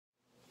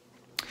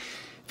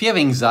If you have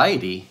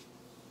anxiety,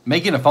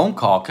 making a phone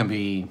call can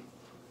be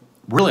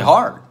really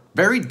hard,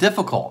 very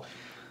difficult.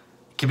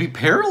 It can be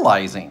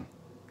paralyzing,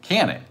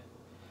 can it?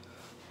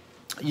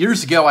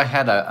 Years ago, I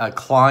had a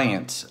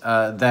client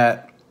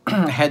that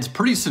had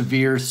pretty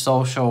severe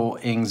social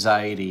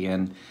anxiety,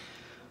 and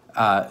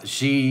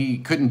she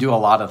couldn't do a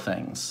lot of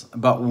things.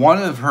 But one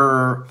of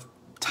her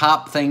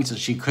top things that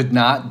she could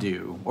not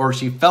do, or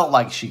she felt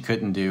like she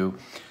couldn't do,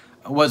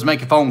 was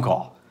make a phone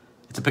call.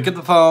 To pick up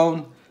the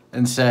phone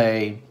and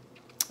say,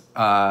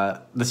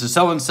 this is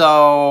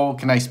so-and-so,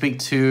 can I speak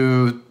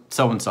to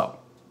so-and-so?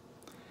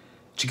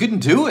 She couldn't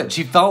do it.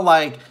 She felt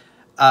like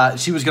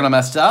she was going to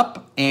mess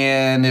up,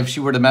 and if she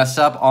were to mess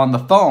up on the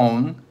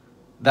phone,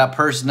 that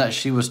person that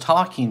she was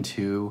talking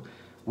to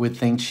would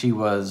think she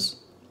was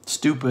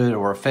stupid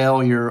or a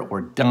failure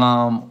or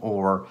dumb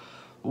or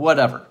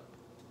whatever.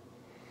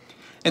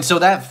 And so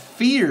that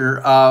fear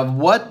of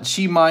what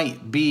she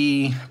might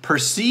be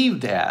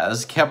perceived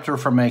as kept her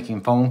from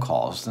making phone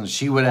calls. And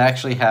she would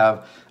actually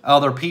have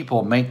other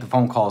people make the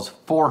phone calls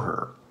for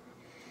her.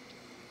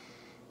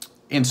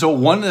 And so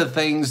one of the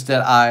things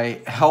that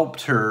I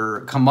helped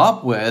her come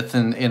up with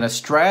in a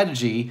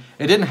strategy,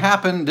 it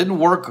didn't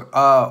work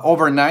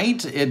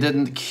overnight. It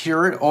didn't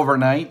cure it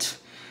overnight.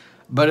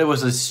 But it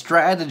was a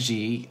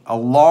strategy, a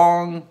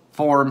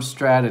long-form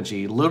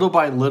strategy, little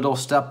by little,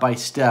 step by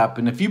step.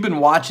 And if you've been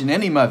watching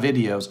any of my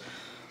videos,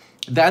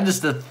 that is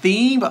the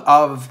theme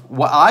of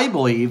what I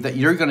believe that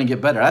you're going to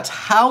get better. That's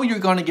how you're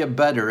going to get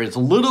better. It's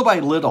little by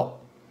little.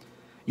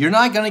 You're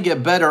not going to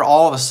get better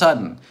all of a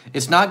sudden.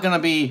 It's not going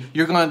to be,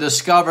 you're going to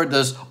discover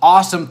this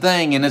awesome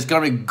thing and it's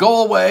going to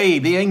go away.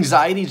 The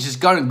anxiety is just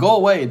going to go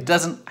away. It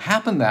doesn't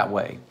happen that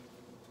way.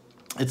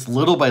 It's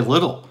little by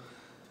little.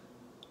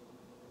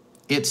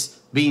 It's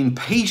being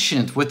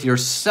patient with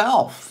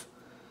yourself.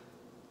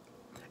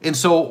 And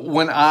so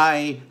when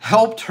I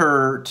helped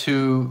her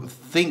to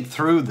think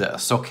through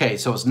this, okay,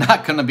 so it's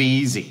not going to be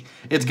easy.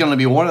 It's going to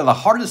be one of the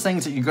hardest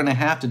things that you're going to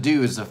have to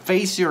do is to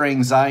face your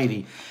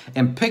anxiety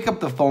and pick up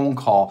the phone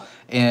call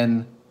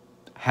and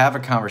have a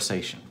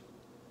conversation.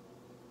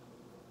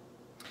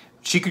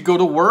 She could go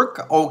to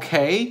work,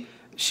 okay.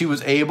 She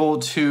was able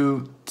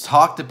to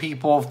talk to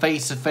people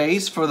face to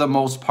face for the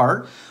most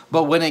part.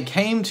 But when it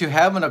came to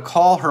having to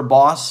call her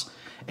boss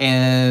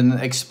and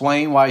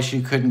explain why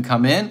she couldn't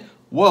come in,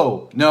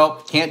 whoa,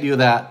 no, can't do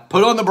that.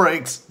 Put on the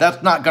brakes.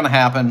 That's not going to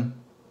happen.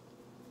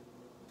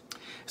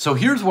 So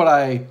here's what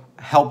I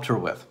helped her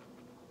with.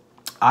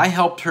 I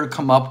helped her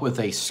come up with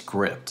a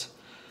script,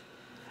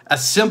 a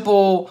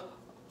simple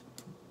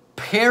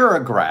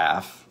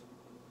paragraph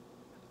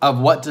of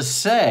what to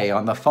say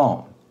on the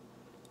phone.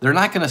 They're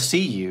not going to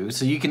see you,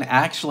 so you can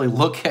actually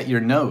look at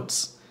your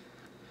notes.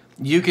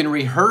 You can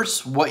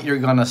rehearse what you're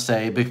going to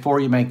say before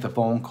you make the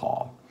phone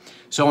call.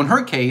 So in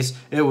her case,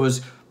 it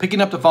was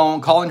picking up the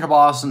phone, calling her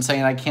boss and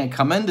saying, I can't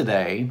come in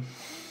today.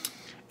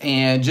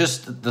 And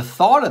just the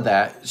thought of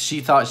that,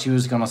 she thought she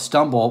was going to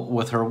stumble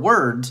with her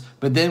words.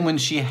 But then when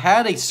she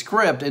had a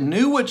script and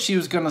knew what she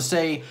was going to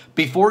say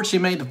before she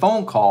made the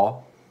phone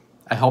call,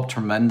 I helped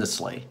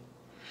tremendously.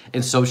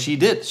 And so she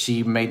did.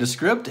 She made a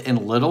script,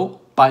 and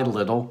little by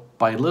little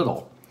by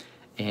little.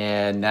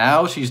 And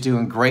now she's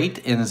doing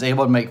great and is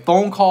able to make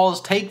phone calls,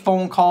 take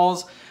phone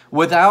calls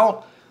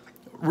without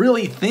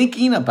really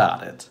thinking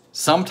about it.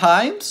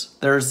 Sometimes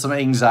there's some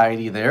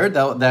anxiety there.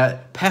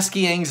 That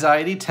pesky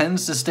anxiety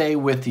tends to stay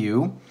with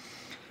you.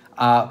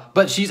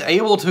 But she's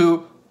able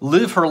to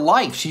live her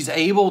life. She's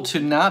able to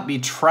not be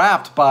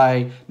trapped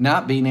by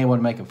not being able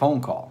to make a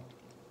phone call.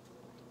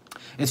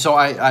 And so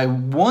I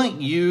want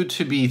you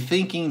to be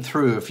thinking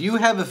through, if you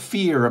have a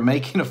fear of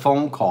making a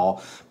phone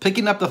call,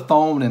 picking up the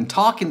phone and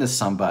talking to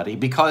somebody,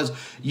 because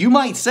you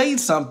might say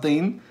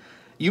something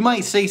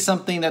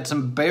that's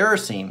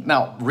embarrassing.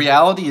 Now,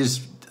 reality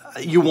is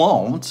you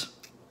won't.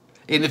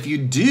 And if you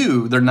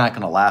do, they're not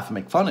going to laugh and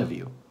make fun of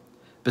you.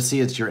 But see,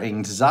 it's your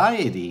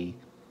anxiety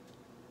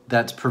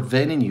that's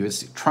preventing you.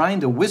 It's trying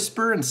to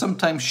whisper and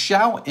sometimes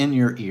shout in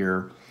your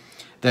ear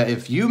that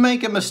if you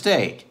make a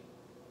mistake,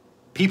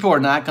 people are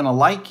not going to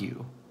like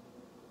you.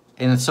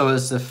 And so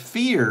it's the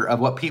fear of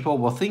what people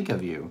will think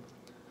of you,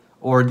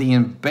 or the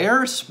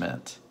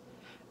embarrassment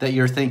that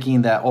you're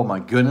thinking that, oh my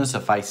goodness,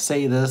 if I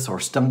say this or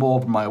stumble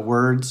over my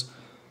words,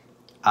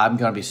 I'm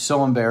going to be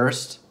so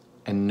embarrassed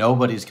and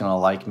nobody's going to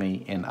like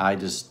me, and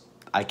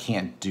I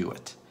can't do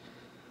it.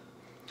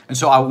 And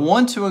so I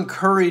want to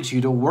encourage you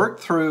to work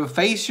through,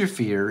 face your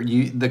fear.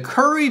 The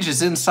courage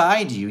is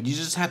inside you. You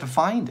just have to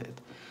find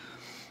it.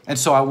 And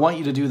so I want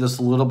you to do this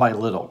little by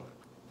little.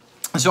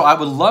 So I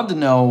would love to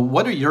know,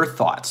 what are your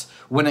thoughts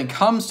when it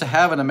comes to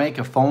having to make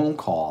a phone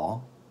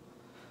call?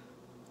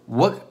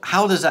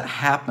 How does that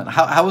happen?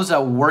 How does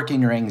that work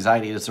in your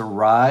anxiety? Does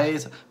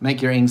it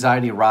make your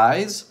anxiety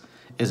rise?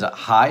 Is it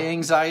high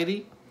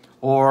anxiety?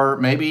 Or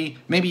maybe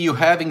you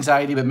have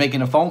anxiety, but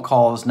making a phone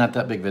call is not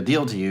that big of a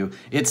deal to you.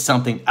 It's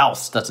something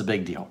else that's a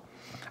big deal.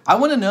 I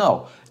want to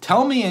know.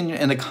 Tell me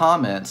in the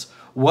comments,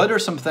 what are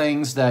some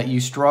things that you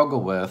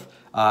struggle with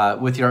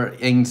with your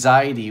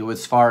anxiety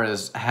as far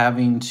as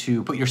having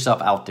to put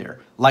yourself out there,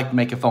 like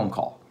make a phone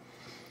call?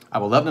 I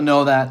would love to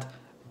know that.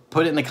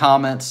 Put it in the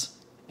comments,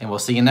 and we'll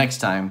see you next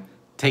time.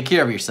 Take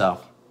care of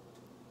yourself.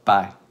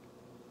 Bye.